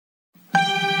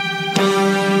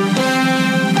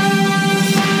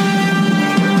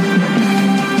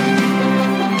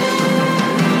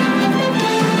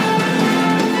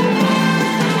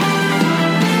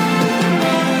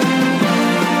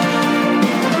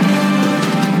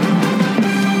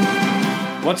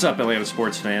What's up, Atlanta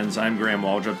sports fans? I'm Graham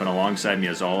Waldrop, and alongside me,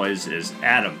 as always, is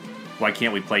Adam. Why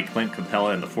can't we play Clint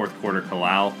Capella in the fourth quarter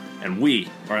Kalal? And we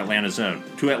are Atlanta Zone,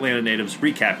 two Atlanta natives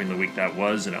recapping the week that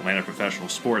was in Atlanta professional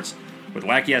sports with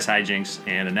wacky-ass hijinks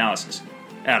and analysis.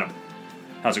 Adam,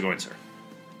 how's it going, sir?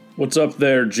 What's up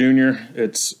there, Junior?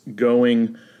 It's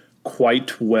going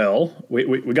quite well.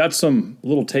 We got some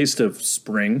little taste of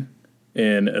spring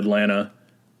in Atlanta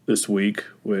this week,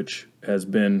 which has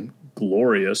been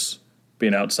glorious,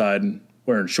 being outside and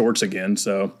wearing shorts again.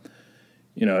 So,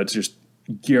 it's just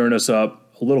gearing us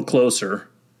up a little closer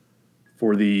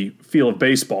for the feel of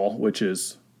baseball, which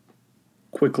is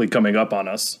quickly coming up on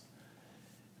us.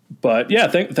 But yeah,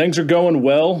 things are going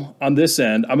well on this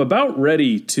end. I'm about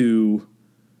ready to,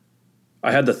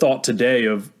 I had the thought today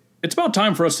of, it's about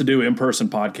time for us to do in-person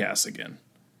podcasts again.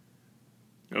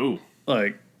 Oh.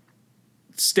 Like,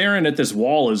 staring at this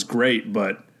wall is great,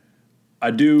 but I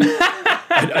do,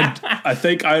 I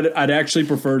think I'd actually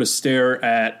prefer to stare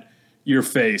at your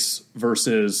face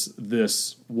versus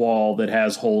this wall that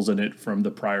has holes in it from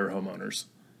the prior homeowners.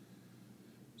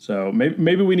 So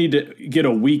maybe we need to get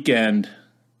a weekend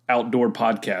outdoor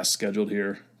podcast scheduled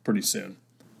here pretty soon.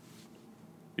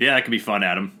 Yeah, that could be fun,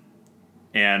 Adam.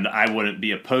 And I wouldn't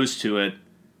be opposed to it,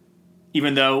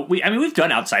 even though we've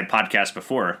done outside podcasts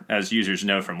before, as users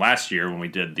know from last year when we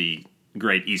did the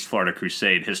great East Florida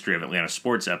Crusade History of Atlanta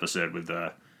Sports episode with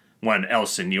one El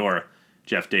Senor,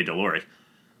 Jeff DeDelore.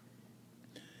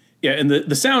 Yeah, and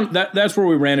the sound, that's where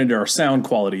we ran into our sound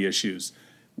quality issues,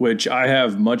 which I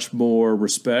have much more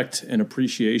respect and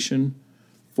appreciation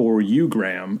for you,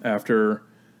 Graham, after,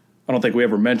 I don't think we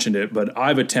ever mentioned it, but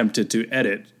I've attempted to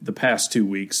edit the past 2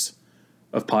 weeks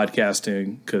of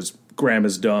podcasting because Graham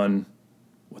has done,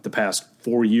 the past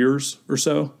 4 years or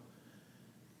so.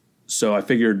 So I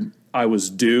figured I was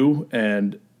due,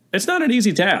 and it's not an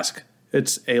easy task.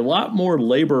 It's a lot more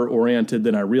labor-oriented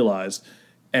than I realized,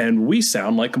 and we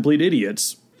sound like complete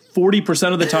idiots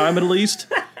 40% of the time at least.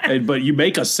 But you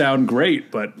make us sound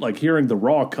great, but like hearing the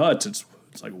raw cuts, it's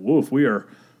like, woof, we are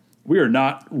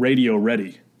not radio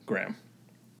ready, Graham.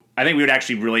 I think we would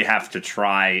actually really have to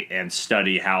try and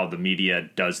study how the media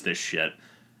does this shit.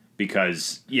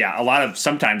 Because, yeah,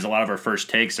 sometimes a lot of our first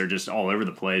takes are just all over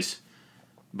the place.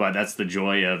 But that's the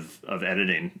joy of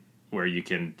editing, where you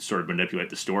can sort of manipulate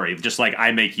the story. Just like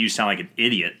I make you sound like an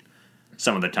idiot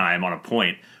some of the time on a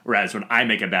point, whereas when I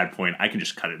make a bad point, I can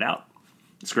just cut it out.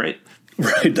 It's great.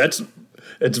 Right,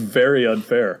 it's very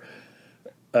unfair.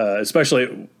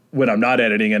 Especially when I'm not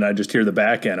editing and I just hear the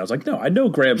back end. I was like, no, I know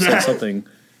Graham said something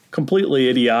completely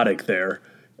idiotic there,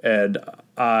 and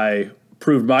I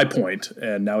proved my point,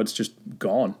 and now it's just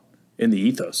gone in the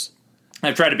ethos.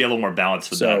 I've tried to be a little more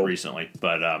balanced with that recently,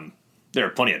 but there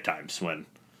are plenty of times when I'm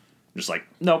just like,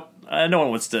 nope, no one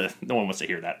wants to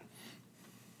hear that.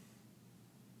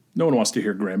 No one wants to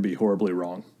hear Graham be horribly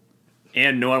wrong.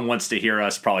 And no one wants to hear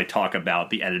us probably talk about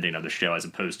the editing of the show as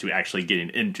opposed to actually getting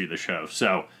into the show.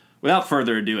 So without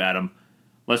further ado, Adam,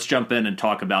 let's jump in and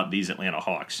talk about these Atlanta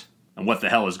Hawks and what the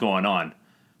hell is going on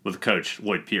with Coach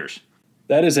Lloyd Pierce.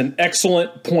 That is an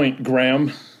excellent point,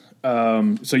 Graham.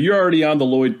 So you're already on the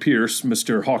Lloyd Pierce,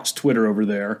 Mr. Hawks Twitter over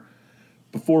there.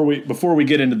 Before we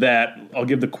get into that, I'll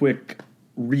give the quick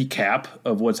recap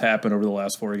of what's happened over the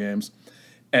last 4 games.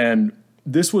 And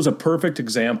this was a perfect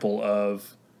example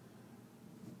of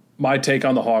my take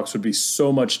on the Hawks would be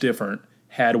so much different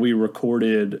had we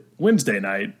recorded Wednesday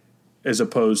night as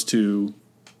opposed to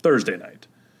Thursday night.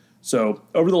 So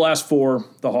over the last 4,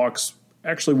 the Hawks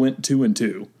actually went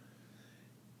 2-2.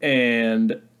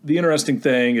 And the interesting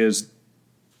thing is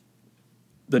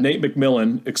the Nate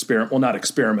McMillan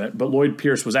experiment, but Lloyd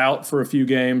Pierce was out for a few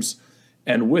games.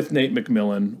 And with Nate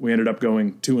McMillan, we ended up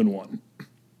going 2-1,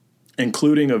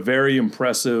 including a very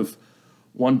impressive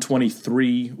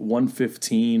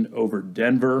 123-115 over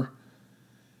Denver.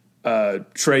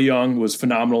 Trae Young was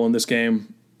phenomenal in this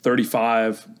game,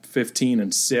 35, 15,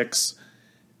 and 6.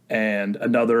 And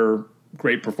another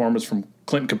great performance from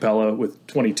Clint Capella with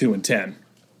 22 and 10.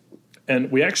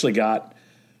 And we actually got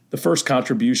the first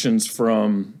contributions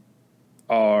from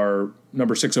our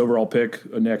number 6 overall pick,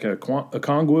 Onyeka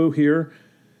Okongwu here.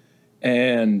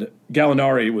 And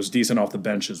Gallinari was decent off the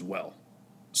bench as well.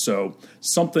 So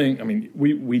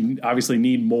we obviously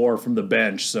need more from the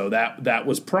bench, so that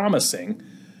was promising.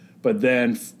 But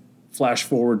then flash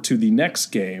forward to the next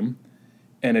game,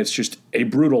 and it's just a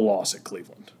brutal loss at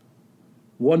Cleveland.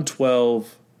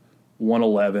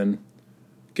 112-111,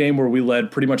 game where we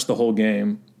led pretty much the whole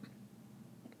game.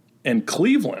 And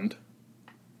Cleveland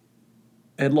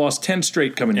had lost 10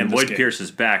 straight coming into this game. And Lloyd Pierce is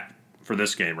back for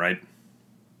this game, right?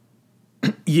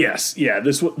 Yes. Yeah,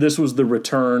 this was the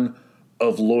return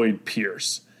of Lloyd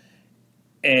Pierce.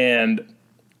 And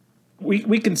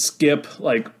we can skip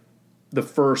like the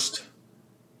first,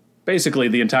 basically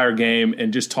the entire game,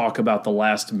 and just talk about the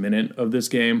last minute of this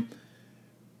game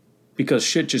because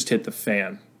shit just hit the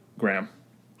fan, Graham.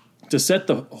 To set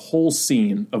the whole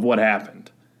scene of what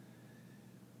happened,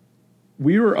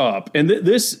 we were up, and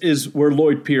this is where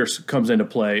Lloyd Pierce comes into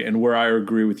play and where I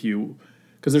agree with you,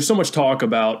 because there's so much talk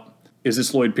about, is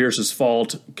this Lloyd Pierce's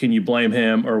fault? Can you blame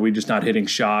him? Or are we just not hitting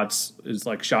shots? Is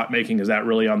like shot making, is that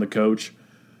really on the coach?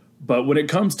 But when it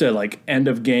comes to like end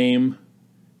of game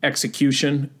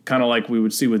execution, kind of like we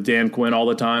would see with Dan Quinn all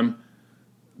the time,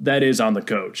 that is on the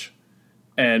coach.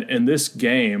 And in this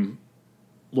game,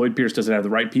 Lloyd Pierce doesn't have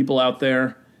the right people out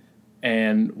there,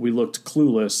 and we looked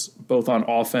clueless both on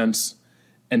offense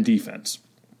and defense.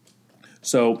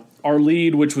 So our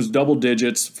lead, which was double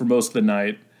digits for most of the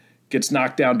night, gets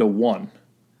knocked down to 1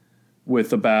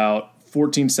 with about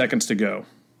 14 seconds to go.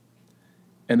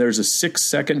 And there's a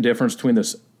 6-second difference between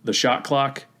the shot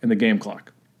clock and the game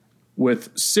clock.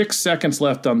 With 6 seconds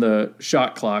left on the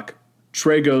shot clock,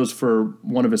 Trae goes for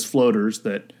one of his floaters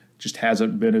that just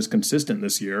hasn't been as consistent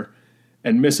this year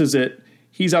and misses it.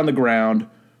 He's on the ground.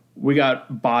 We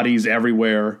got bodies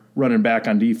everywhere running back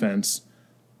on defense.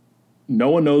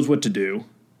 No one knows what to do.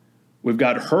 We've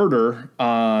got Herder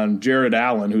on Jared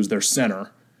Allen, who's their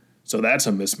center, so that's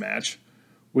a mismatch.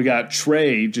 We got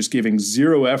Trae just giving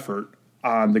zero effort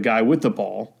on the guy with the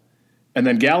ball, and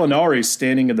then Gallinari's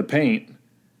standing in the paint,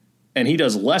 and he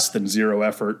does less than zero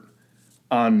effort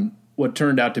on what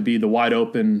turned out to be the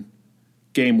wide-open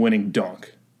game-winning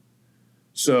dunk.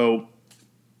 So,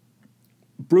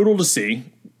 brutal to see.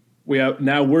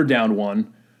 Now we're down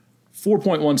 1.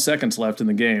 4.1 seconds left in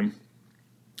the game.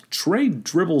 Trae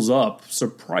dribbles up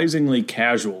surprisingly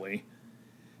casually,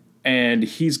 and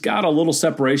he's got a little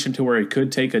separation to where he could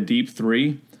take a deep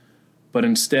three, but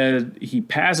instead he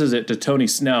passes it to Tony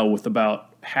Snell with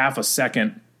about half a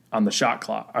second on the shot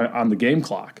clock, on the game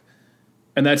clock,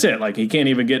 and that's it. Like, he can't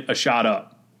even get a shot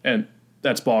up, and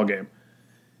that's ball game.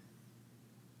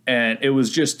 And it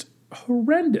was just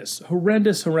horrendous.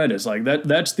 Like,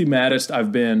 that's the maddest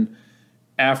I've been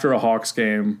after a Hawks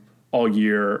game all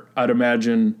year. I'd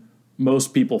imagine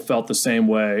most people felt the same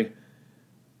way.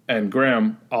 And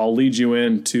Graham, I'll lead you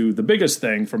into the biggest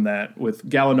thing from that, with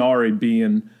Gallinari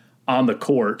being on the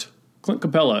court. Clint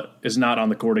Capella is not on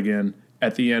the court again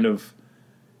at the end of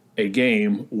a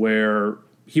game where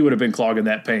he would have been clogging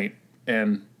that paint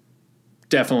and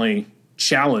definitely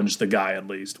challenged the guy at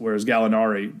least, whereas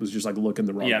Gallinari was just like looking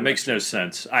the wrong Yeah, it direction. makes no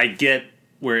sense. I get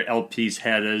where LP's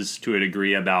head is to a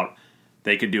degree about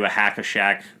they could do a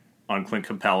hack-a-shack on Clint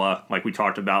Capella, like we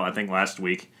talked about, I think, last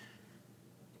week.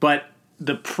 But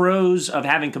the pros of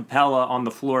having Capella on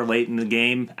the floor late in the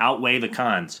game outweigh the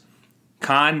cons.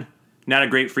 Con, not a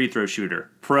great free throw shooter.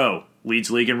 Pro,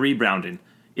 leads league in rebounding,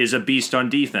 is a beast on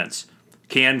defense,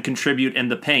 can contribute in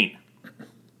the paint.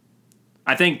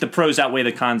 I think the pros outweigh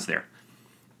the cons there.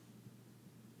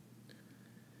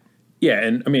 Yeah,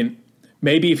 and I mean,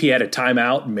 maybe if he had a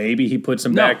timeout, maybe he puts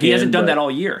him back in. No, he hasn't done that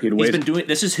all year. He's been doing.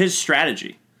 This is his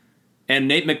strategy. And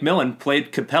Nate McMillan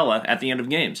played Capella at the end of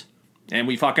games, and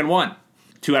we fucking won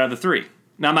 2 out of the 3.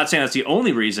 Now, I'm not saying that's the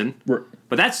only reason,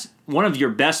 but that's one of your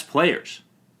best players,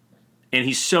 and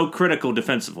he's so critical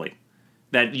defensively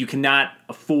that you cannot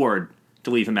afford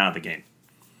to leave him out of the game.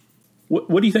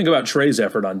 What do you think about Trae's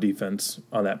effort on defense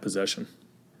on that possession?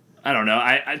 I don't know.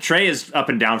 Trae is up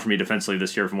and down for me defensively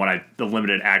this year from the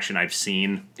limited action I've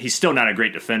seen. He's still not a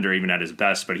great defender even at his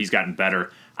best, but he's gotten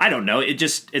better. I don't know. It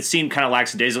seemed kind of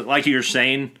lackadaisical. Like you're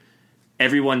saying,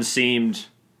 everyone seemed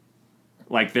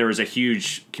like there was a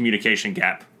huge communication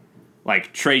gap.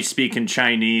 Like Trae speaking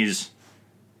Chinese,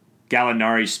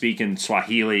 Gallinari speaking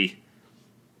Swahili,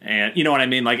 and you know what I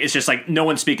mean? Like, it's just like no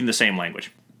one's speaking the same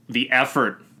language. The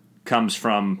effort comes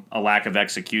from a lack of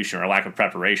execution or a lack of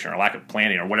preparation or a lack of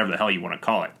planning or whatever the hell you want to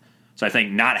call it. So I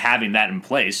think not having that in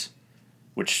place,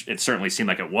 which it certainly seemed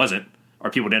like it wasn't,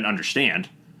 or people didn't understand,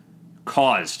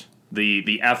 caused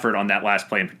the effort on that last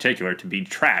play in particular to be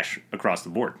trash across the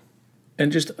board.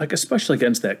 And just like, especially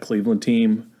against that Cleveland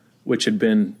team, which had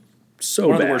been so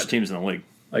one bad. of the worst teams in the league.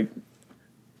 Like,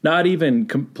 not even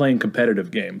playing competitive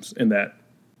games in that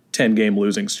 10-game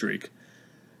losing streak.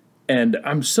 And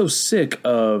I'm so sick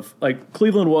of, like,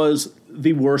 Cleveland was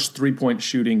the worst three-point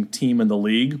shooting team in the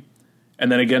league.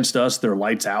 And then against us, they're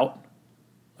lights out.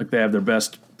 Like, they have their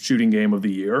best shooting game of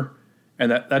the year. And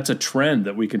that's a trend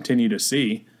that we continue to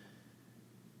see.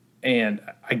 And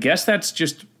I guess that's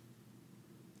just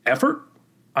effort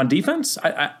on defense.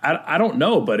 I don't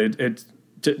know, but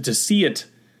to see it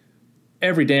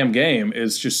every damn game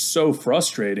is just so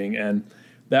frustrating. And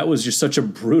that was just such a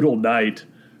brutal night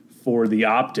for the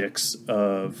optics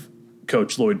of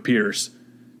Coach Lloyd Pierce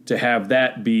to have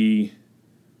that be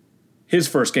his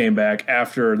first game back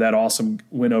after that awesome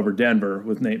win over Denver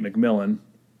with Nate McMillan.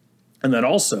 And then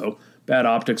also bad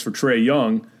optics for Trae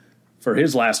Young for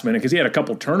his last minute, because he had a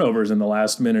couple turnovers in the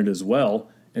last minute as well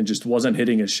and just wasn't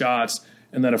hitting his shots.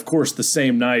 And then, of course, the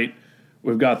same night,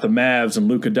 we've got the Mavs and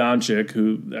Luka Doncic,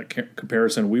 who that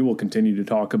comparison we will continue to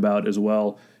talk about as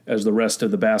well as the rest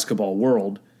of the basketball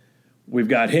world. We've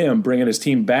got him bringing his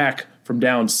team back from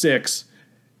down 6,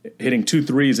 hitting 2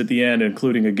 threes at the end,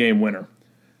 including a game winner.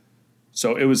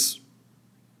 So it was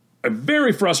a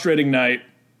very frustrating night,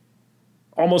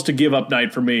 almost a give-up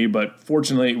night for me, but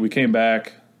fortunately we came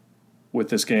back with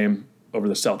this game over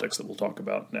the Celtics that we'll talk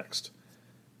about next.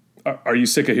 Are you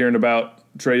sick of hearing about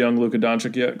Trae Young, Luka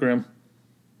Doncic yet, Graham?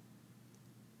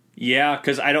 Yeah,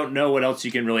 because I don't know what else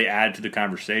you can really add to the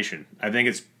conversation. I think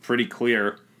it's pretty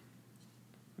clear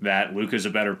that Luka's a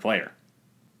better player,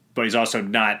 but he's also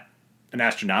not an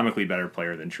astronomically better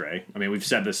player than Trae. I mean, we've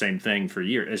said the same thing for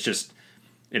years. It's just,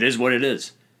 it is what it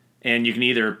is. And you can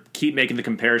either keep making the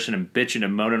comparison and bitching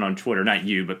and moaning on Twitter, not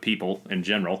you, but people in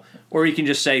general, or you can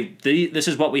just say, this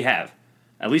is what we have.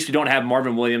 At least we don't have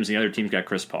Marvin Williams and the other team's got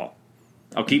Chris Paul.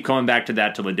 I'll keep coming back to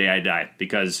that till the day I die,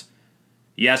 because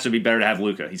yes, it would be better to have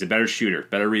Luka. He's a better shooter,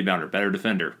 better rebounder, better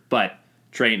defender, but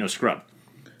Trae ain't no scrub.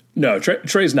 No,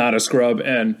 Trae's not a scrub,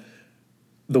 and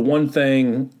the one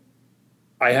thing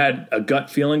I had a gut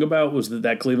feeling about was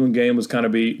that Cleveland game was kind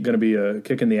of going to be a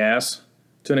kick in the ass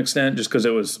to an extent, just because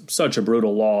it was such a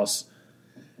brutal loss.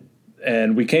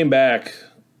 And we came back,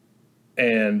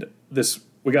 and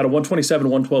we got a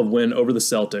 127-112 win over the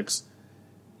Celtics,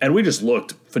 and we just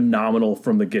looked phenomenal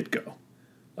from the get-go.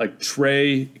 Like,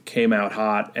 Trae came out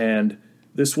hot, and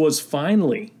this was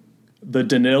finally the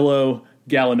Danilo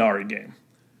Gallinari game.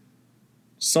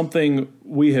 Something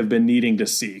we have been needing to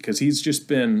see, because he's just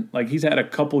been, like, he's had a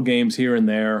couple games here and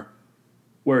there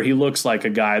where he looks like a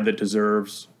guy that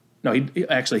deserves – no, he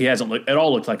hasn't at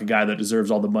all looked like a guy that deserves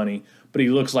all the money, but he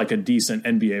looks like a decent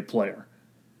NBA player.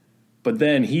 But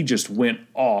then he just went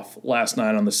off last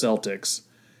night on the Celtics,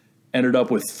 ended up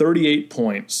with 38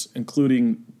 points,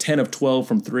 including 10 of 12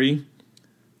 from 3.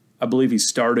 I believe he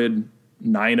started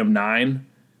 9 of 9.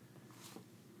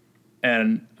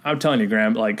 And I'm telling you,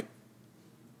 Graham, like,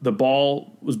 the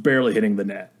ball was barely hitting the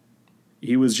net.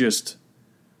 He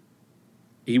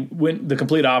went the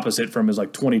complete opposite from his,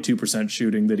 like, 22%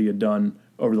 shooting that he had done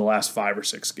over the last 5 or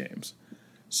 6 games.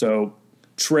 So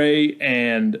Trae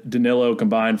and Danilo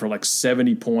combined for, like,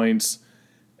 70 points,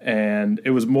 and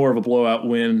it was more of a blowout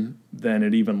win than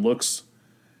it even looks,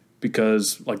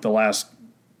 because, like, the last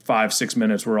 5-6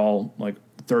 minutes were all, like,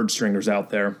 third stringers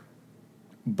out there.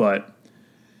 But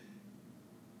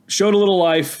showed a little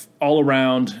life all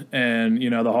around, and, you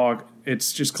know, the Hawk,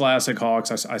 it's just classic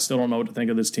Hawks. I still don't know what to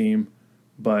think of this team,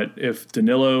 but if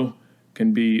Danilo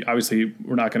can be, obviously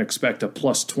we're not going to expect a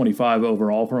plus 25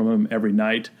 overall from him every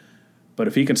night, but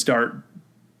if he can start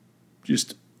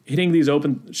just hitting these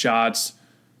open shots,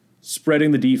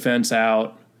 spreading the defense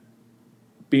out,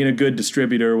 being a good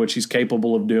distributor, which he's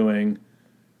capable of doing,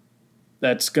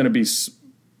 that's going to be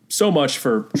so much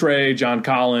for Trae, John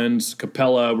Collins,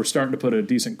 Capella. We're starting to put a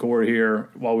decent core here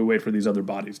while we wait for these other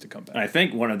bodies to come back. I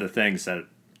think one of the things that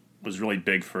was really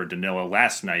big for Danilo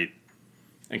last night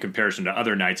in comparison to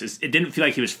other nights is it didn't feel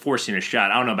like he was forcing a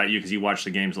shot. I don't know about you because you watch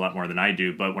the games a lot more than I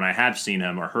do, but when I have seen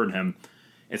him or heard him,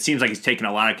 it seems like he's taken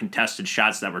a lot of contested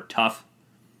shots that were tough,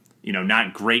 you know,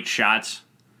 not great shots,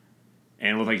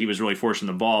 and it looked like he was really forcing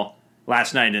the ball.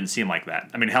 Last night, it didn't seem like that.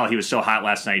 I mean, hell, he was so hot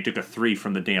last night, he took a 3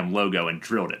 from the damn logo and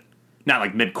drilled it. Not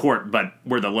like mid-court, but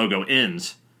where the logo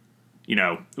ends. You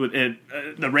know,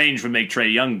 the range would make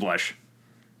Trae Young blush.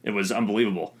 It was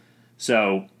unbelievable.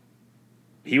 So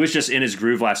he was just in his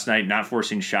groove last night, not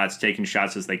forcing shots, taking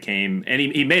shots as they came. And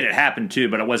he made it happen, too,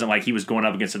 but it wasn't like he was going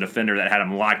up against a defender that had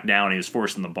him locked down and he was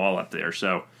forcing the ball up there.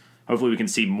 So hopefully we can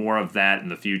see more of that in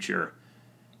the future.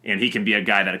 And he can be a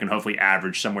guy that can hopefully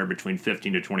average somewhere between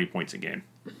 15 to 20 points a game.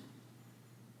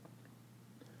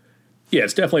 Yeah,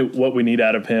 it's definitely what we need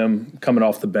out of him coming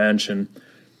off the bench. And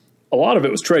a lot of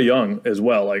it was Trae Young as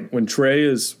well. Like, when Trae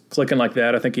is clicking like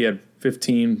that, I think he had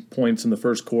 15 points in the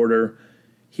first quarter.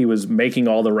 He was making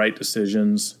all the right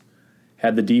decisions,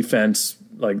 had the defense,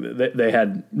 like, they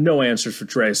had no answers for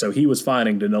Trae. So he was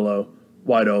finding Danilo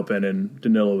wide open, and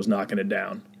Danilo was knocking it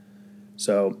down.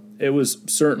 So it was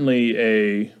certainly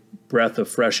a breath of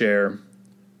fresh air.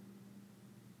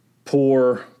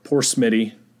 Poor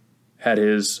Smitty had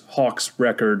his Hawks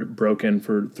record broken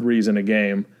for threes in a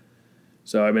game.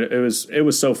 So, I mean, it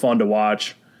was so fun to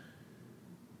watch.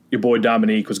 Your boy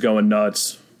Dominique was going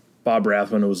nuts. Bob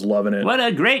Rathman was loving it. What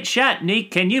a great shot,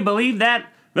 Nick. Can you believe that?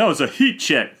 That was a heat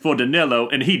check for Danilo,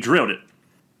 and he drilled it.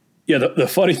 Yeah, the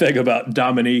funny thing about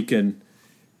Dominique and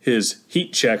his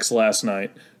heat checks last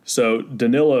night. So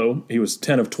Danilo, he was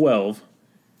 10 of 12,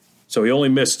 so he only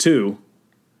missed 2.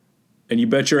 And you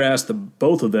bet your ass that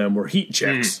both of them were heat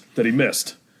checks that he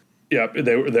missed. Yeah,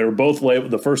 they were both late.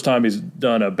 The first time he's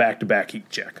done a back-to-back heat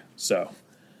check. So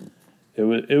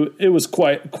it was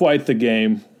quite the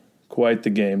game. Quite the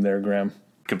game there, Graham.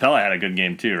 Capella had a good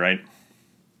game too, right?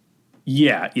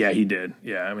 Yeah, he did.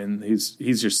 Yeah, I mean, he's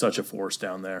just such a force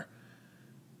down there.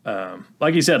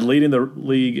 Like you said, leading the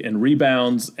league in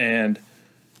rebounds, and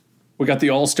we got the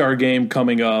All-Star game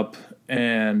coming up,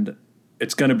 and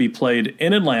it's going to be played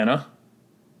in Atlanta.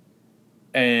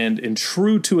 And in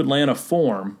true to Atlanta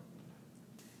form,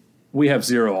 we have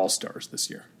 0 All-Stars this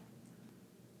year.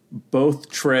 Both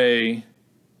Trae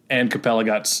and Capella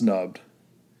got snubbed.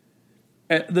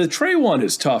 The Trae one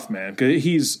is tough, man, because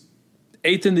he's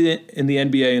 8th in the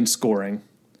NBA in scoring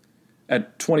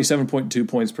at 27.2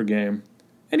 points per game,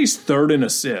 and he's 3rd in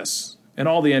assists, and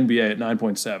all the NBA at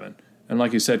 9.7. And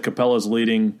like you said, Capella's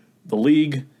leading the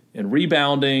league in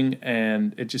rebounding,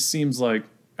 and it just seems like,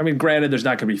 I mean, granted, there's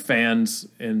not going to be fans,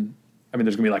 there's going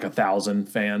to be like 1,000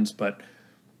 fans, but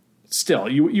still,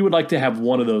 you would like to have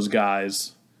one of those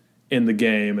guys in the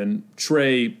game. And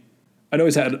Trae, I know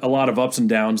he's had a lot of ups and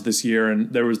downs this year,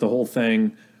 and there was the whole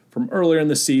thing from earlier in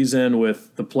the season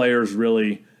with the players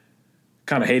really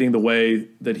kind of hating the way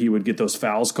that he would get those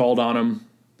fouls called on him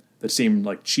that seemed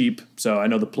like cheap. So I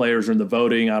know the players are in the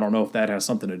voting. I don't know if that has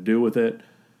something to do with it,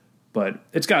 but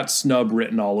it's got snub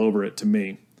written all over it to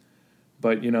me.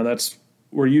 But,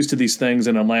 we're used to these things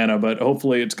in Atlanta, but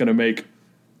hopefully it's going to make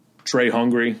Trae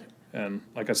hungry. And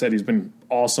like I said, he's been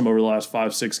awesome over the last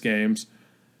 5-6 games.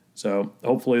 So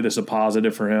hopefully this is a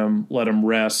positive for him. Let him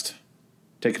rest,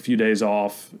 take a few days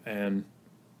off, and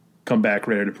come back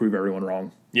ready to prove everyone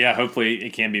wrong. Yeah, hopefully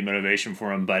it can be motivation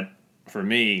for him. But for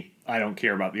me, I don't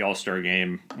care about the All-Star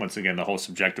game. Once again, the whole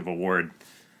subjective award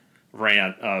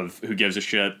rant of who gives a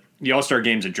shit. The All-Star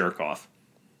game's a jerk-off.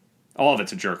 All of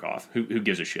it's a jerk-off. Who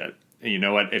gives a shit? And you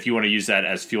know what? If you want to use that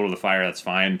as fuel to the fire, that's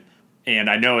fine. And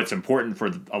I know it's important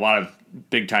for a lot of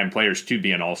big-time players to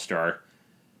be an All-Star.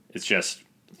 It's just,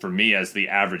 for me as the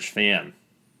average fan,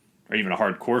 or even a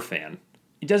hardcore fan,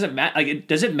 it doesn't matter. Like,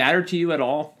 does it matter to you at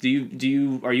all? Are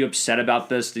you upset about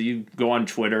this? Do you go on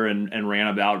Twitter and rant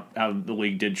about how the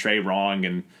league did Trae wrong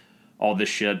and all this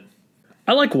shit?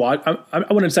 I like what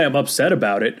I wouldn't say I'm upset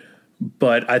about it,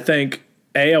 but I think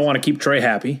A, I want to keep Trae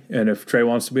happy, and if Trae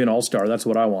wants to be an All-Star, that's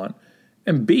what I want.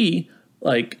 And B,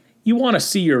 like, you want to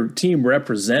see your team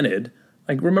represented.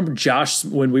 Like, remember Josh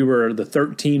when we were the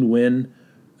 13-win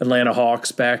Atlanta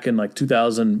Hawks back in like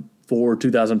 2004,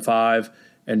 2005,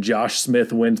 and Josh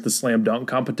Smith wins the slam dunk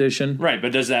competition? Right,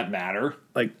 but does that matter?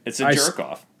 Like, it's a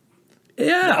jerk-off.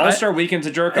 Yeah. The All-Star Weekend's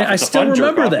a jerk-off. It's a fun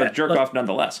jerk-off, but jerk-off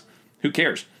nonetheless. Who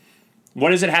cares? What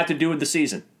does it have to do with the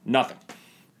season? Nothing.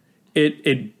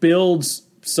 It builds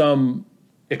some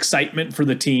excitement for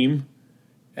the team,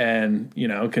 and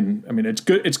it's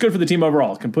good for the team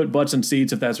overall. It can put butts in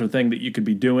seats if that's the thing that you could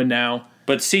be doing now.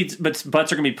 But butts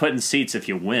are going to be put in seats if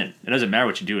you win. It doesn't matter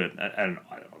what you do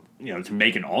to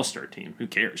make an All-Star team. Who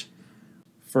cares?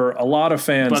 For a lot of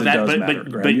fans, it does matter.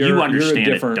 But you understand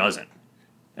it doesn't.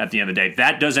 At the end of the day,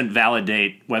 that doesn't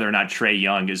validate whether or not Trae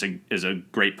Young is a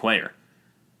great player.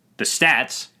 The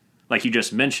stats, like you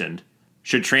just mentioned,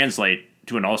 should translate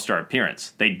to an All-Star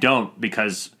appearance. They don't,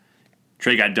 because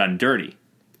Trae got done dirty.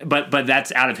 But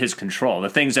that's out of his control. The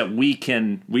things that we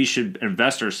should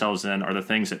invest ourselves in are the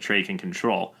things that Trae can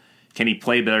control. Can he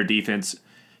play better defense?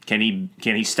 Can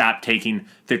he stop taking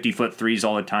 50-foot threes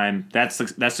all the time? That's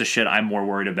the shit I'm more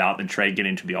worried about than Trae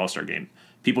getting to the All-Star game.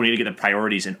 People need to get the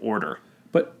priorities in order.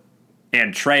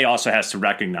 And Trae also has to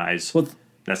recognize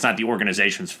that's not the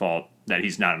organization's fault that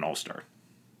he's not an All-Star.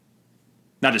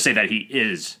 Not to say that he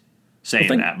is saying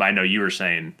that, but I know you were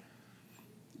saying,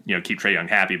 keep Trae Young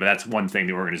happy, but that's one thing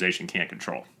the organization can't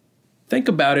control. Think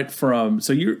about it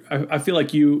I feel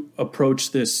like you approach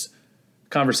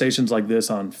conversations like this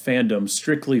on fandom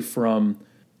strictly from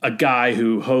a guy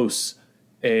who hosts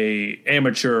a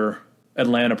amateur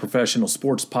Atlanta professional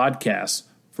sports podcast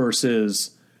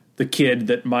versus the kid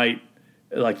that might,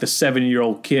 like the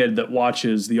 7-year-old kid that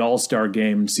watches the All-Star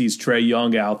game and sees Trae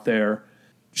Young out there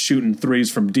shooting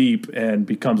threes from deep and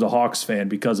becomes a Hawks fan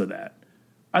because of that.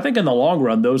 I think in the long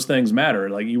run, those things matter.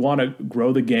 Like, you want to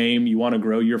grow the game, you want to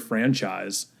grow your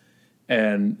franchise,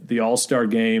 and the All-Star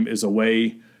game is a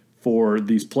way for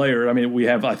these players. I mean, we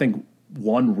have, I think,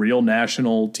 one real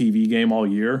national TV game all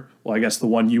year. Well, I guess the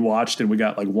one you watched, and we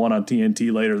got like one on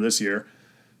TNT later this year.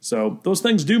 So those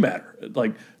things do matter.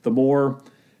 Like the more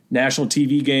national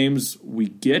TV games we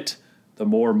get, the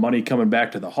more money coming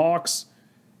back to the Hawks.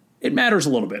 It matters a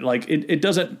little bit. Like it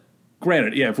doesn't,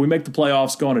 granted, yeah, if we make the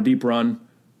playoffs, go on a deep run,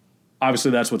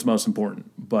 obviously that's what's most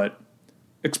important. But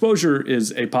exposure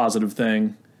is a positive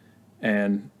thing.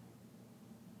 And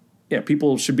yeah,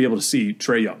 people should be able to see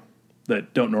Trae Young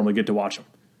that don't normally get to watch him.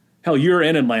 Hell, you're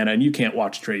in Atlanta and you can't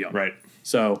watch Trae Young. Right.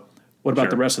 So what about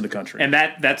the rest of the country? And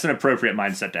that's an appropriate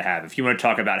mindset to have. If you want to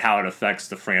talk about how it affects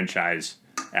the franchise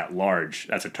at large,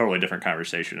 that's a totally different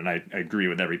conversation. And I agree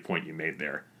with every point you made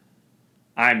there.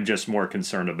 I'm just more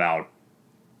concerned about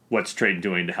what's Trae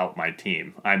doing to help my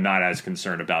team. I'm not as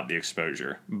concerned about the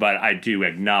exposure, but I do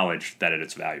acknowledge that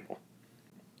it's valuable.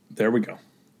 There we go.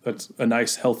 That's a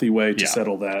nice, healthy way to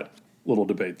settle that little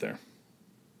debate there.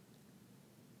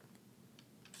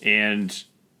 And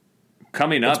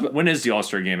coming up, when is the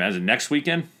All-Star game? Is it next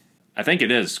weekend? I think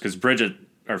it is, because Bridget,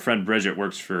 our friend Bridget,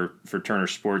 works for Turner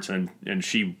Sports, and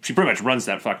she pretty much runs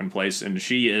that fucking place, and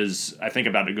she is, I think,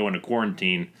 about to go into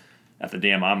quarantine at the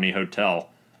damn Omni Hotel,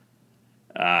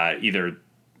 either,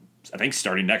 I think,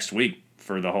 starting next week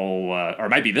for the whole, or it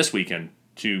might be this weekend,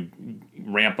 to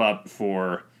ramp up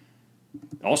for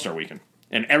All-Star weekend.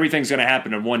 And everything's going to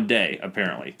happen in one day,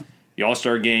 apparently. The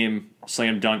All-Star game,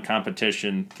 slam dunk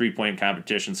competition, three-point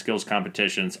competition, skills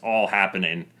competitions, all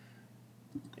happening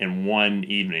in one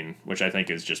evening, which I think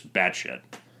is just batshit.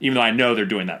 Even though I know they're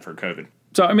doing that for COVID.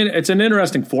 So, I mean, it's an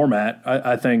interesting format,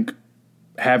 I think,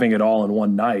 having it all in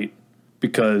one night,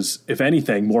 because if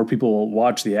anything, more people will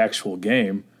watch the actual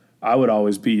game. I would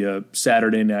always be a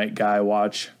Saturday night guy,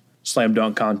 watch slam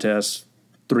dunk contest,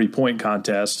 three-point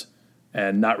contest,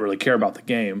 and not really care about the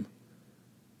game.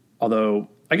 Although,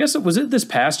 I guess was it this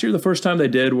past year, the first time they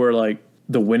did, where like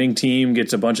the winning team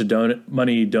gets a bunch of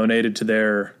money donated to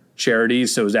their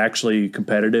charities, so it was actually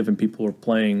competitive and people were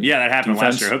playing. Yeah, that happened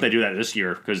last year. I hope they do that this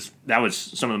year, because that was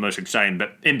some of the most exciting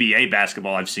NBA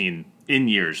basketball I've seen in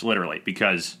years, literally,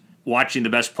 because watching the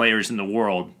best players in the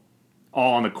world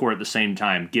all on the court at the same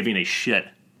time giving a shit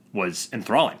was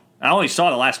enthralling. I only saw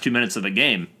the last 2 minutes of the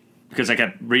game because I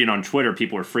kept reading on Twitter,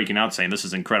 people were freaking out saying this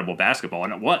is incredible basketball,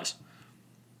 and it was.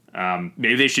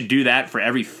 Maybe they should do that for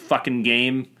every fucking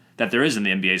game that there is in the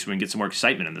NBA so we can get some more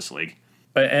excitement in this league.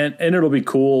 And it'll be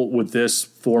cool with this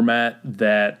format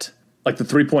that, like the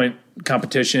three-point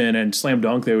competition and slam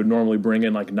dunk, they would normally bring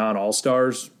in like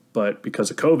non-all-stars, but because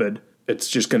of COVID, it's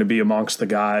just going to be amongst the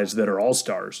guys that are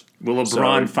all-stars. Will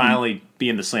LeBron finally be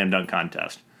in the slam dunk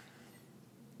contest?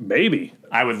 Maybe.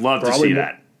 I would love to see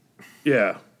that.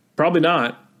 Yeah. Probably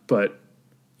not, but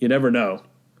you never know.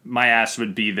 My ass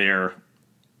would be there.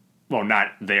 Well,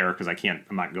 not there because I'm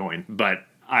not going, but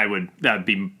that would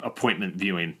be appointment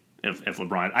viewing if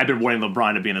LeBron. I've been wanting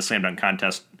LeBron to be in the slam dunk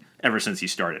contest ever since he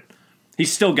started.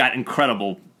 He's still got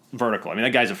incredible vertical. I mean,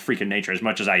 that guy's a freak of nature. As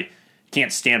much as I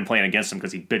can't stand playing against him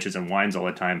because he bitches and whines all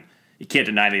the time, you can't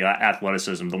deny the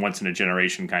athleticism, the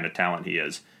once-in-a-generation kind of talent he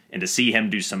is. And to see him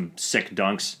do some sick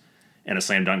dunks in a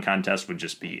slam dunk contest would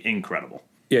just be incredible.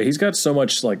 Yeah, he's got so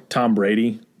much like Tom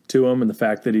Brady to him, and the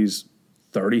fact that he's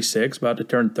 36, about to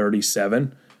turn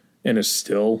 37, and is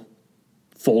still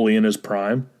fully in his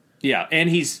prime. Yeah, and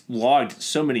he's logged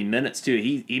so many minutes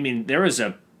too.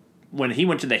 When he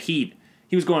went to the Heat,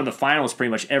 he was going to the finals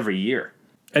pretty much every year.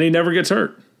 And he never gets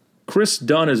hurt. Chris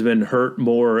Dunn has been hurt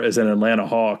more as an Atlanta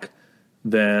Hawk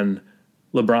than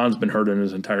LeBron's been hurt in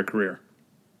his entire career.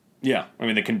 Yeah, I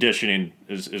mean, the conditioning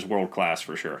is world-class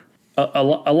for sure. A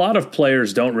lot of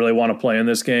players don't really want to play in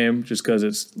this game just because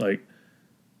it's like,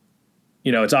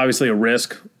 it's obviously a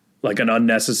risk, like an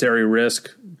unnecessary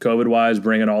risk, COVID-wise,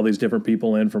 bringing all these different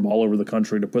people in from all over the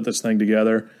country to put this thing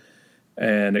together.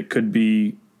 And it could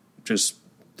be just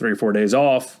 3 or 4 days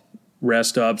off,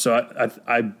 rest up. So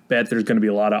I bet there's going to be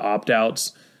a lot of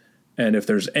opt-outs. And if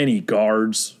there's any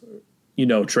guards,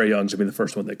 Trae Young's going to be the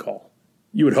first one they call.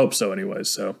 You would hope so anyways.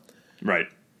 So right.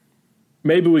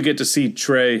 Maybe we get to see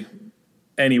Trae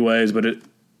anyways, but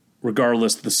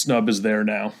regardless, the snub is there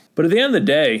now. But at the end of the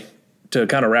day, to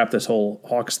kind of wrap this whole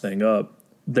Hawks thing up,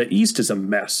 the East is a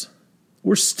mess.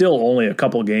 We're still only a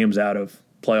couple games out of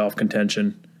playoff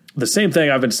contention. The same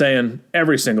thing I've been saying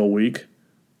every single week.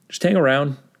 Just hang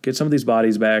around, get some of these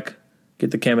bodies back, get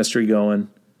the chemistry going.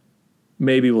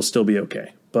 Maybe we'll still be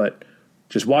okay. But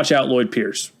just watch out Lloyd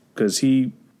Pierce, because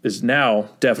he is now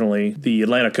definitely the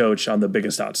Atlanta coach on the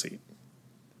biggest hot seat.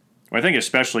 Well, I think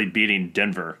especially beating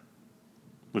Denver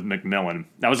with McMillan.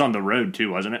 That was on the road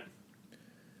too, wasn't it?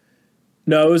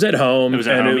 No, it was at home. It was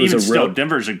at home. Even still,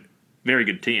 Denver's a very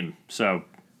good team. So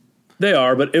They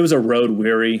are, but it was a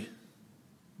road-weary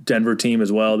Denver team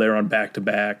as well. They were on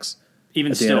back-to-backs.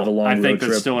 Even still, I think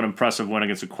that's still an impressive win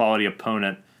against a quality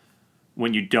opponent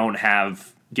when you don't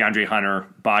have DeAndre Hunter,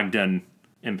 Bogdan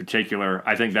in particular.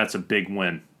 I think that's a big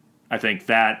win. I think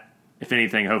that, if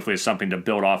anything, hopefully is something to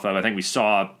build off of. I think we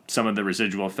saw some of the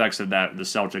residual effects of that with the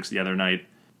Celtics the other night.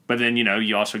 But then,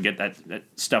 you also get that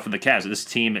stuff with the Cavs. This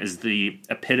team is the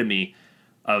epitome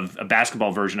of a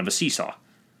basketball version of a seesaw.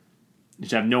 You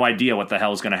just have no idea what the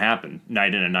hell is going to happen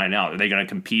night in and night out. Are they going to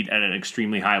compete at an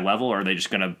extremely high level, or are they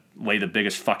just going to lay the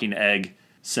biggest fucking egg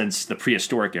since the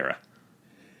prehistoric era?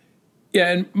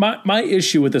 Yeah, and my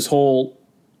issue with this whole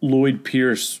Lloyd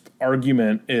Pierce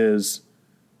argument is,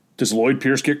 does Lloyd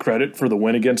Pierce get credit for the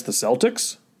win against the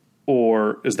Celtics?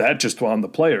 Or is that just on the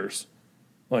players?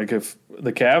 Like, if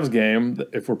the Cavs game,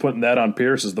 if we're putting that on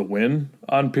Pierce, is the win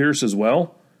on Pierce as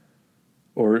well?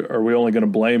 Or are we only going to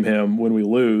blame him when we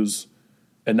lose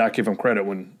and not give him credit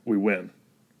when we win?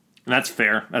 And that's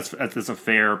fair. That's a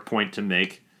fair point to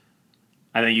make.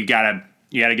 I think you gotta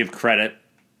give credit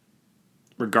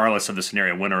regardless of the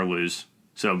scenario, win or lose.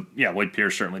 So yeah, Lloyd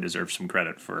Pierce certainly deserves some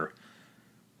credit for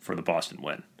the Boston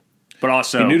win. But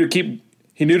also he knew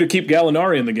to keep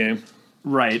Gallinari in the game.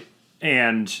 Right.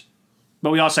 But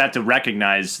we also have to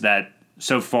recognize that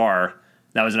so far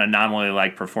that was an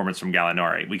anomaly-like performance from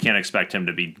Gallinari. We can't expect him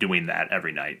to be doing that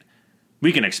every night.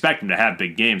 We can expect him to have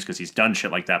big games because he's done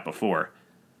shit like that before.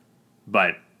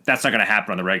 But that's not going to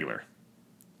happen on the regular.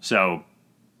 So,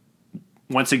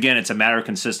 once again, it's a matter of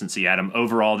consistency, Adam.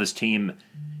 Overall, this team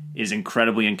is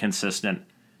incredibly inconsistent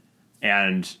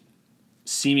and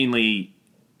seemingly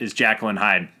is Jekyll and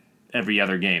Hyde every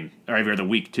other game, or every other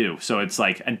week, too. So it's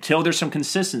like, until there's some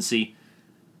consistency,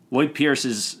 Lloyd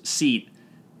Pierce's seat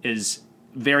is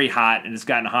very hot, and it's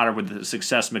gotten hotter with the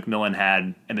success McMillan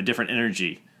had and the different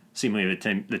energy seemingly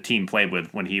the team played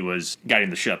with when he was guiding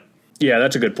the ship. Yeah,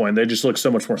 that's a good point. They just look so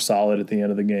much more solid at the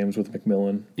end of the games with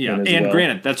McMillan. Yeah, and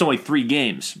granted, that's only 3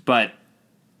 games, but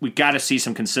we got to see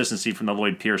some consistency from the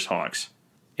Lloyd Pierce Hawks.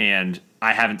 And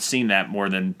I haven't seen that more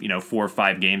than 4 or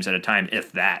 5 games at a time,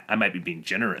 if that. I might be being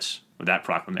generous with that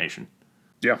proclamation.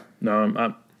 Yeah,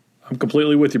 no, I'm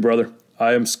completely with you, brother.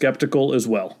 I am skeptical as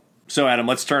well. So, Adam,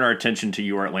 let's turn our attention to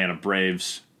your Atlanta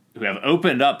Braves, who have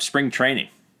opened up spring training.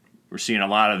 We're seeing a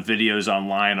lot of videos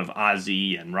online of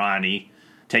Ozzie and Ronnie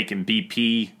taking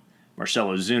BP. Marcell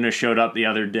Ozuna showed up the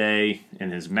other day in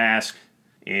his mask,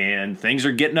 and things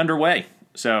are getting underway.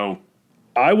 So,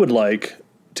 I would like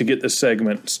to get this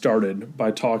segment started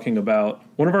by talking about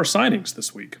one of our signings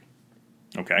this week.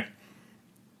 Okay.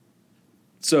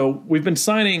 So, we've been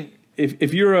signing,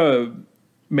 if you're a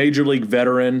major league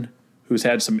veteran who's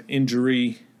had some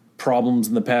injury problems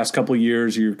in the past couple of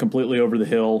years, you're completely over the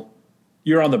hill,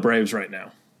 you're on the Braves right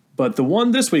now. But the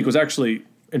one this week was actually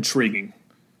intriguing.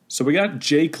 So we got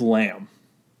Jake Lamb,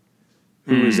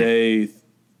 who is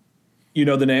you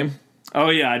know the name? Oh,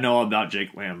 yeah, I know all about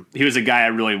Jake Lamb. He was a guy I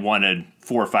really wanted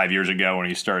 4 or 5 years ago when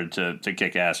he started to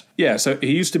kick ass. Yeah, so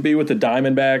he used to be with the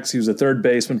Diamondbacks. He was a third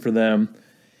baseman for them.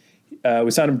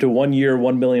 We signed him to a 1-year,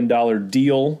 $1 million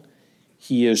deal.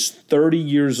 He is 30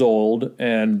 years old,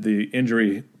 and the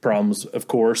injury problems, of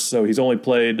course. So he's only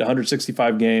played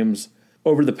 165 games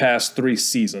over the past 3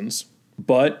 seasons.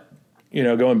 But,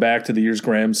 going back to the years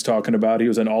Graham's talking about, he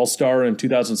was an all-star in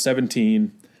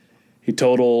 2017. He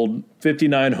totaled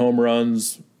 59 home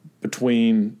runs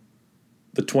between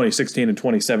the 2016 and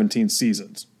 2017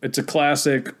 seasons. It's a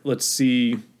classic. Let's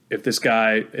see if this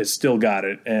guy has still got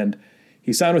it. And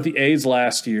he signed with the A's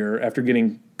last year after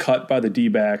getting cut by the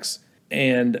D-backs.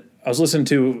 And I was listening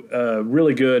to a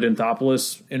really good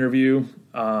Anthopoulos interview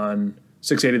on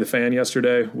 680 The Fan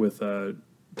yesterday with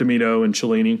Domino and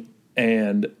Cellini.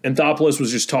 And Anthopoulos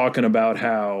was just talking about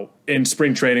how in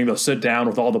spring training they'll sit down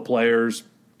with all the players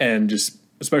and just,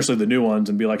 especially the new ones,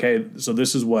 and be like, hey, so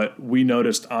this is what we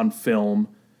noticed on film.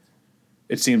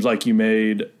 It seems like you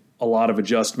made a lot of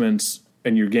adjustments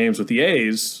in your games with the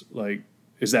A's. Like,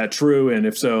 is that true? And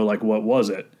if so, like, what was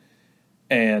it?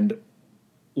 And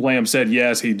Lamb said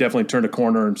yes, he definitely turned a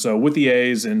corner. And so with the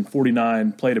A's in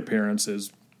 49 plate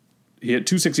appearances, he hit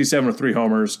 267 with 3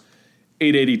 homers,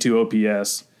 882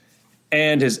 OPS,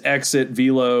 and his exit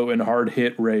velo and hard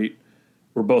hit rate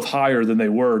were both higher than they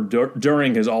were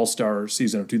during his all-star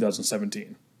season of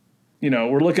 2017.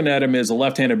 We're looking at him as a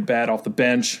left-handed bat off the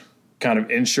bench, kind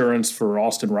of insurance for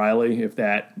Austin Riley if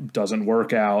that doesn't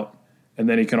work out. And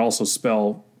then he can also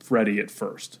spell Freddie at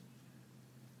first.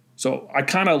 So I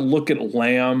kind of look at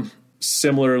Lamb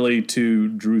similarly to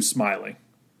Drew Smyly.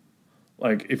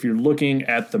 Like, if you're looking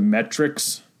at the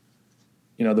metrics,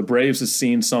 the Braves has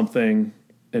seen something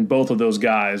in both of those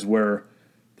guys where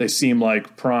they seem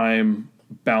like prime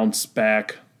bounce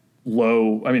back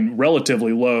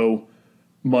relatively low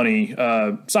money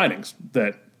signings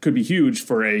that could be huge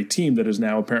for a team that is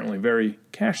now apparently very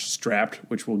cash strapped,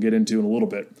 which we'll get into in a little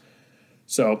bit.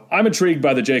 So I'm intrigued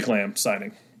by the Jake Lamb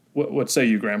signing. What say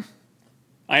you, Graham?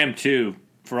 I am too,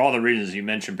 for all the reasons you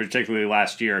mentioned, particularly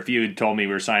last year. If you had told me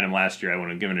we were signing him last year, I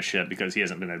wouldn't have given a shit because he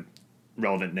hasn't been a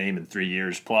relevant name in 3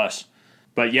 years plus.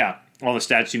 But yeah, all the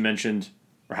stats you mentioned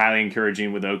are highly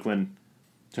encouraging with Oakland.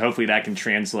 So hopefully that can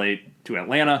translate to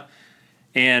Atlanta.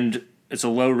 And it's a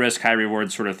low-risk,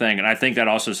 high-reward sort of thing. And I think that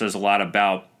also says a lot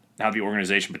about how the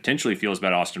organization potentially feels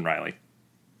about Austin Riley.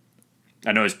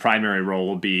 I know his primary role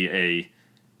will be a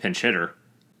pinch hitter,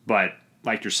 but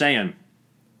like you're saying,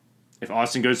 if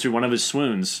Austin goes through one of his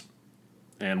swoons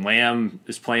and Lamb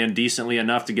is playing decently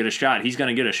enough to get a shot, he's going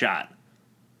to get a shot.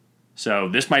 So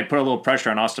this might put a little pressure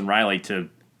on Austin Riley to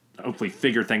hopefully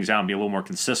figure things out and be a little more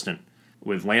consistent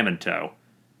with Lamb in tow.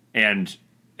 And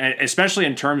especially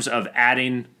in terms of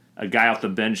adding a guy off the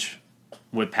bench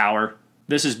with power,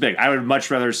 this is big. I would much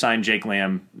rather sign Jake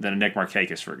Lamb than a Nick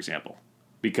Markakis, for example,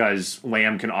 because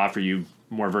Lamb can offer you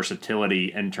more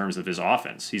versatility in terms of his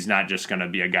offense. He's not just going to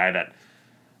be a guy that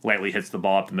lightly hits the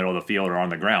ball up the middle of the field or on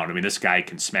the ground. I mean, this guy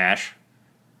can smash.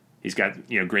 He's got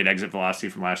great exit velocity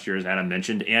from last year, as Adam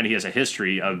mentioned, and he has a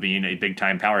history of being a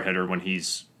big-time power hitter when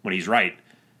he's right.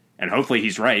 And hopefully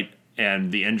he's right,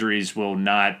 and the injuries will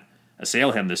not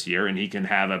assail him this year, and he can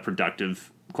have a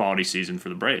productive quality season for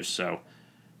the Braves. So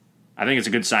I think it's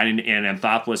a good signing, and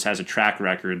Anthopoulos has a track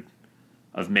record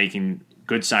of making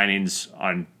good signings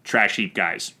on trash heap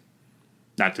guys.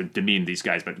 Not to demean these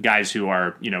guys, but guys who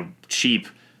are, cheap,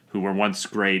 who were once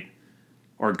great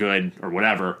or good or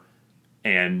whatever,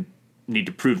 and need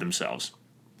to prove themselves.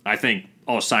 I think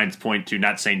all signs point to,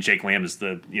 not saying Jake Lamb is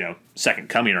the, second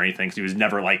coming or anything, because he was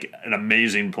never like an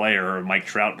amazing player or a Mike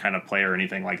Trout kind of player or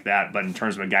anything like that. But in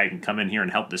terms of a guy who can come in here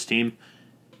and help this team,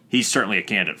 he's certainly a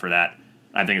candidate for that.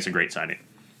 I think it's a great signing.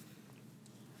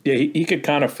 Yeah, he could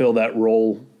kind of fill that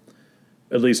role,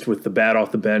 at least with the bat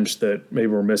off the bench that maybe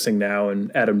we're missing now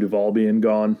and Adam Duvall being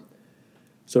gone.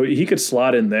 So he could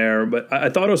slot in there. But I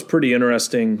thought it was pretty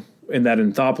interesting in that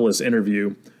Anthopoulos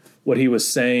interview what he was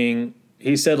saying.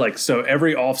 He said, so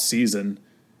every offseason,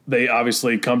 they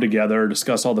obviously come together,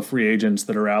 discuss all the free agents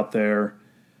that are out there,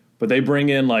 but they bring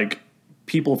in,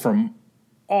 people from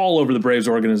all over the Braves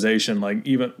organization,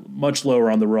 even much lower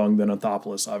on the rung than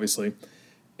Anthopoulos, obviously.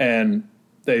 And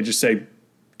they just say,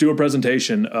 do a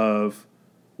presentation of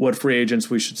what free agents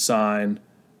we should sign,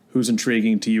 who's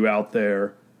intriguing to you out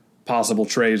there, possible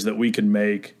trades that we can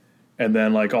make, and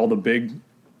then all the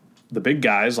big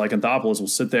guys like Anthopoulos will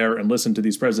sit there and listen to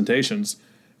these presentations.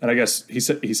 And I guess he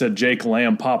said Jake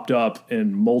Lamb popped up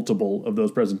in multiple of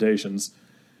those presentations.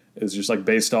 It's just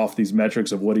based off these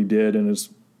metrics of what he did in his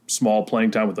small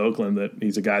playing time with Oakland, that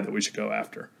he's a guy that we should go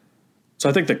after. So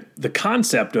I think the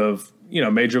concept of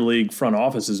major league front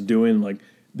offices doing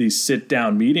these sit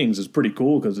down meetings is pretty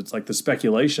cool, because it's the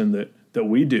speculation that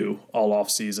we do all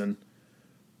off season,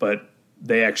 but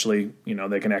they actually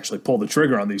they can actually pull the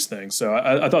trigger on these things. So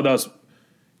I thought that was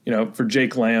for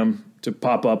Jake Lamb to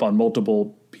pop up on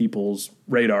multiple people's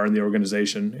radar in the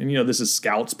organization, and this is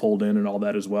scouts pulled in and all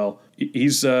that as well.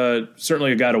 He's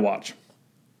certainly a guy to watch.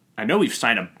 I know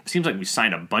seems like we've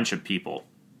signed a bunch of people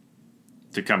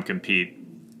to come compete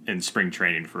in spring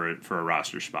training for a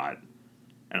roster spot.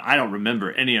 And I don't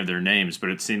remember any of their names, but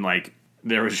it seemed like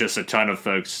there was just a ton of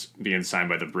folks being signed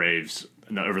by the Braves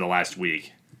over the last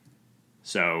week.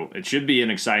 So it should be an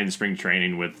exciting spring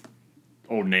training with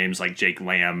old names like Jake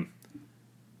Lamb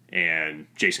and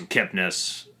Jason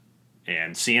Kipnis,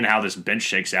 and seeing how this bench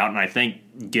shakes out. And I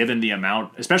think given the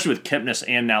amount, especially with Kipnis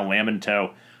and now Lamb in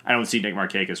tow, I don't see Nick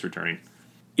Markakis returning.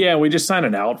 Yeah, we just signed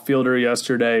an outfielder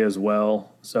yesterday as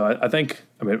well. So I think,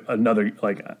 another,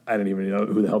 I didn't even know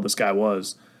who the hell this guy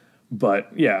was.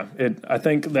 But, yeah, I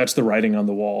think that's the writing on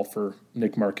the wall for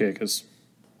Nick Markakis.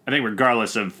 I think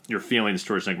regardless of your feelings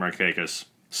towards Nick Markakis,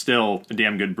 still a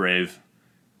damn good Brave.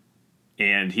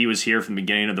 And he was here from the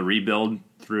beginning of the rebuild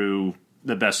through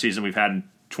the best season we've had in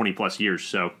 20-plus years.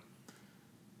 So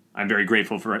I'm very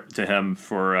grateful to him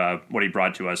for what he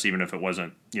brought to us, even if it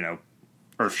wasn't,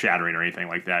 earth-shattering or anything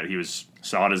like that. He was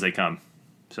solid as they come.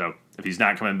 So if he's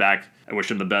not coming back, I wish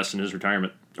him the best in his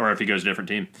retirement, or if he goes to a different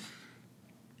team.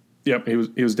 Yep,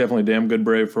 he was definitely a damn good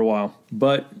Brave for a while.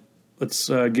 But let's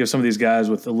give some of these guys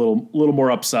with a little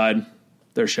more upside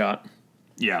their shot.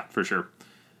 Yeah, for sure.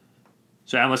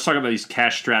 So now let's talk about these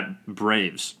cash-strapped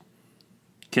Braves.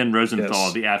 Ken Rosenthal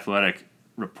of The Athletic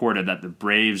reported that the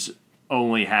Braves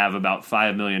only have about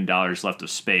 $5 million left of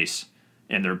space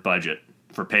in their budget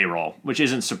for payroll, which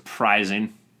isn't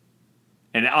surprising.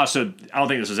 And also, I don't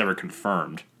think this was ever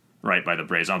confirmed, right, by the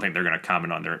Braves. I don't think they're going to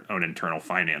comment on their own internal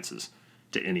finances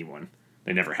to anyone.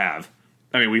 They never have.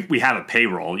 I mean, we have a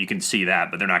payroll. You can see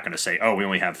that, but they're not going to say, oh, we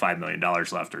only have $5 million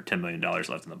left or $10 million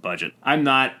left in the budget. I'm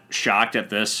not shocked at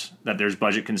this, that there's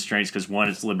budget constraints, because one,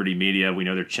 it's Liberty Media. We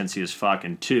know they're chintzy as fuck.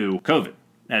 And two, COVID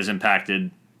has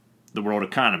impacted the world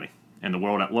economy and the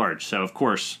world at large. So, of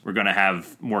course, we're going to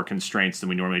have more constraints than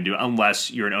we normally do,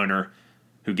 unless you're an owner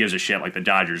who gives a shit, like the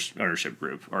Dodgers ownership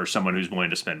group, or someone who's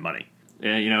willing to spend money.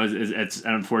 And, it's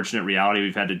an unfortunate reality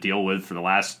we've had to deal with for the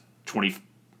last 20.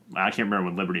 I can't remember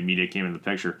when Liberty Media came into the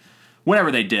picture. Whenever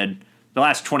they did, the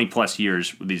last 20 plus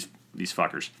years with these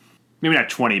fuckers. Maybe not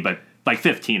 20, but like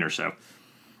 15 or so.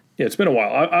 Yeah, it's been a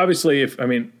while. Obviously,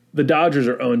 the Dodgers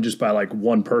are owned just by like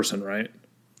one person, right?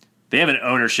 They have an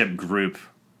ownership group.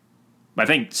 I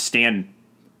think Stan,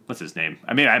 what's his name?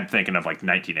 I mean, I'm thinking of like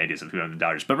 1980s of who owned the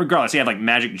Dodgers. But regardless, they have like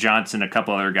Magic Johnson, a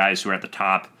couple other guys who are at the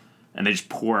top, and they just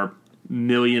pour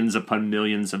millions upon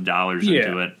millions of dollars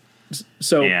into it.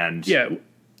 So,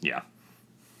 yeah.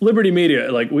 Liberty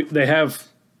Media, they have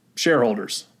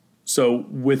shareholders. So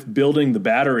with building the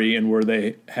battery and where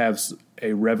they have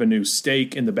a revenue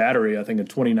stake in the battery, I think in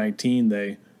 2019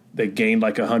 they gained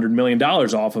like $100 million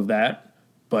off of that.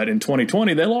 But in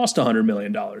 2020, they lost $100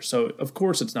 million. So, of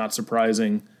course, it's not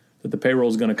surprising that the payroll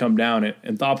is going to come down.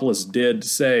 And Anthopoulos did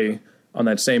say on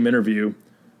that same interview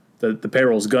that the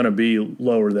payroll is going to be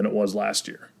lower than it was last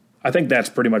year. I think that's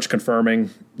pretty much confirming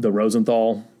the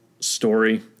Rosenthal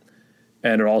story.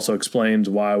 And it also explains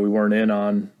why we weren't in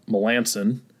on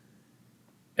Melanson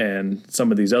and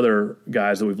some of these other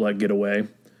guys that we've let get away.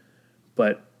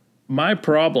 But my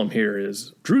problem here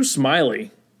is Drew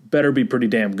Smiley better be pretty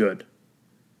damn good,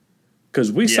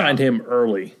 because we signed him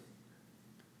early.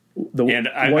 According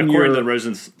to the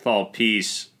Rosenthal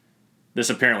piece, this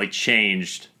apparently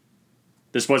changed.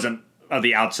 This wasn't at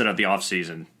the outset of the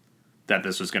offseason that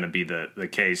this was going to be the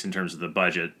case in terms of the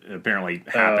budget. It apparently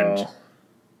happened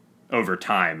over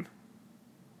time,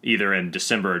 either in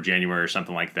December or January or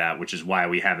something like that, which is why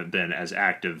we haven't been as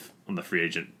active on the free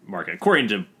agent market, according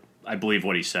to, I believe,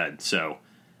 what he said. So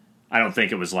I don't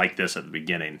think it was like this at the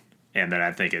beginning. And then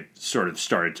I think it sort of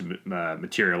started to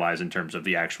materialize in terms of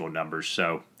the actual numbers.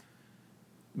 So,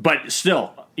 but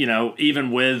still,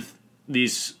 even with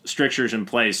these strictures in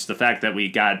place, the fact that we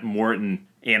got Morton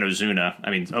and Ozuna,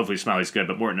 I mean, hopefully Smiley's good,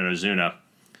 but Morton and Ozuna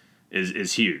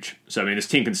is huge. So, I mean, this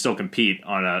team can still compete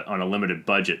on a limited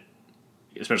budget,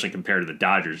 especially compared to the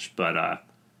Dodgers. But,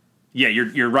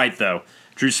 you're right, though.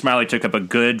 Drew Smiley took up a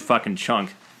good fucking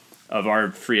chunk of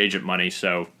our free agent money,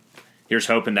 so here's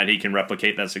hoping that he can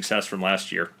replicate that success from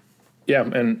last year. Yeah,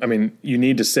 and, I mean, you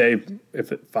need to save, if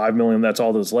 $5 million, that's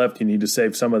all that's left, you need to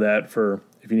save some of that for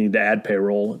if you need to add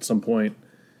payroll at some point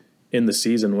in the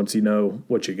season once you know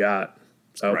what you got.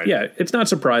 So, right. Yeah, it's not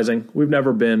surprising. We've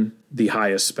never been the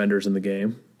highest spenders in the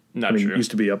game. Not true. We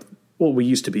used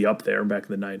to be up there back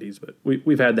in the 90s, but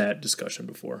we've had that discussion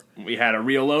before. We had a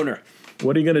real owner.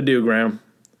 What are you going to do, Graham?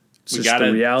 We got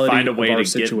to find a way to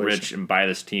get rich and buy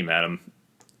this team, Adam,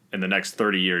 in the next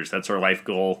 30 years. That's our life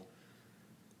goal.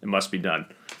 It must be done.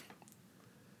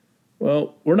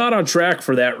 Well, we're not on track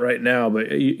for that right now,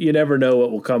 but you never know what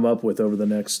we'll come up with over the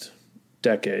next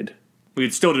decade.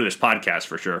 We'd still do this podcast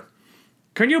for sure.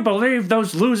 Can you believe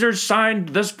those losers signed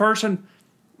this person?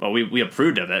 Well, we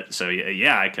approved of it, so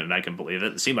yeah, I can believe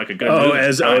it. It seemed like a good move. Oh,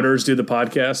 as owners do the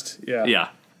podcast? Yeah. Yeah.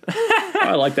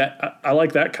 I like that. I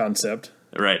like that concept.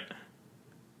 Right.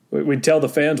 We'd tell the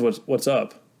fans what's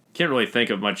up. Can't really think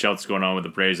of much else going on with the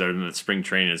Braves other than that spring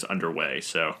training is underway,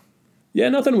 so. Yeah,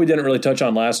 nothing we didn't really touch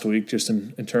on last week, just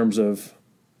in terms of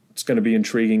it's going to be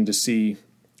intriguing to see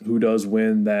who does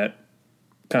win that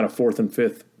kind of fourth and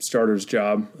fifth starter's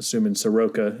job, assuming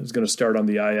Soroka is going to start on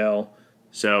the IL.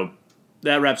 So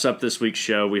that wraps up this week's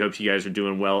show. We hope you guys are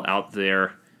doing well out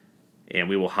there, and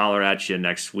we will holler at you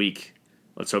next week.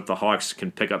 Let's hope the Hawks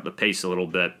can pick up the pace a little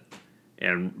bit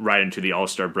and ride into the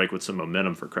All-Star break with some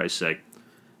momentum, for Christ's sake.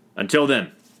 Until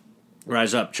then,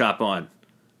 rise up, chop on,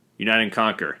 unite and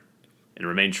conquer, and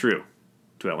remain true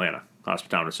to Atlanta.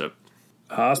 Hospitometer Sip.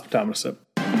 Hospitometer Sip.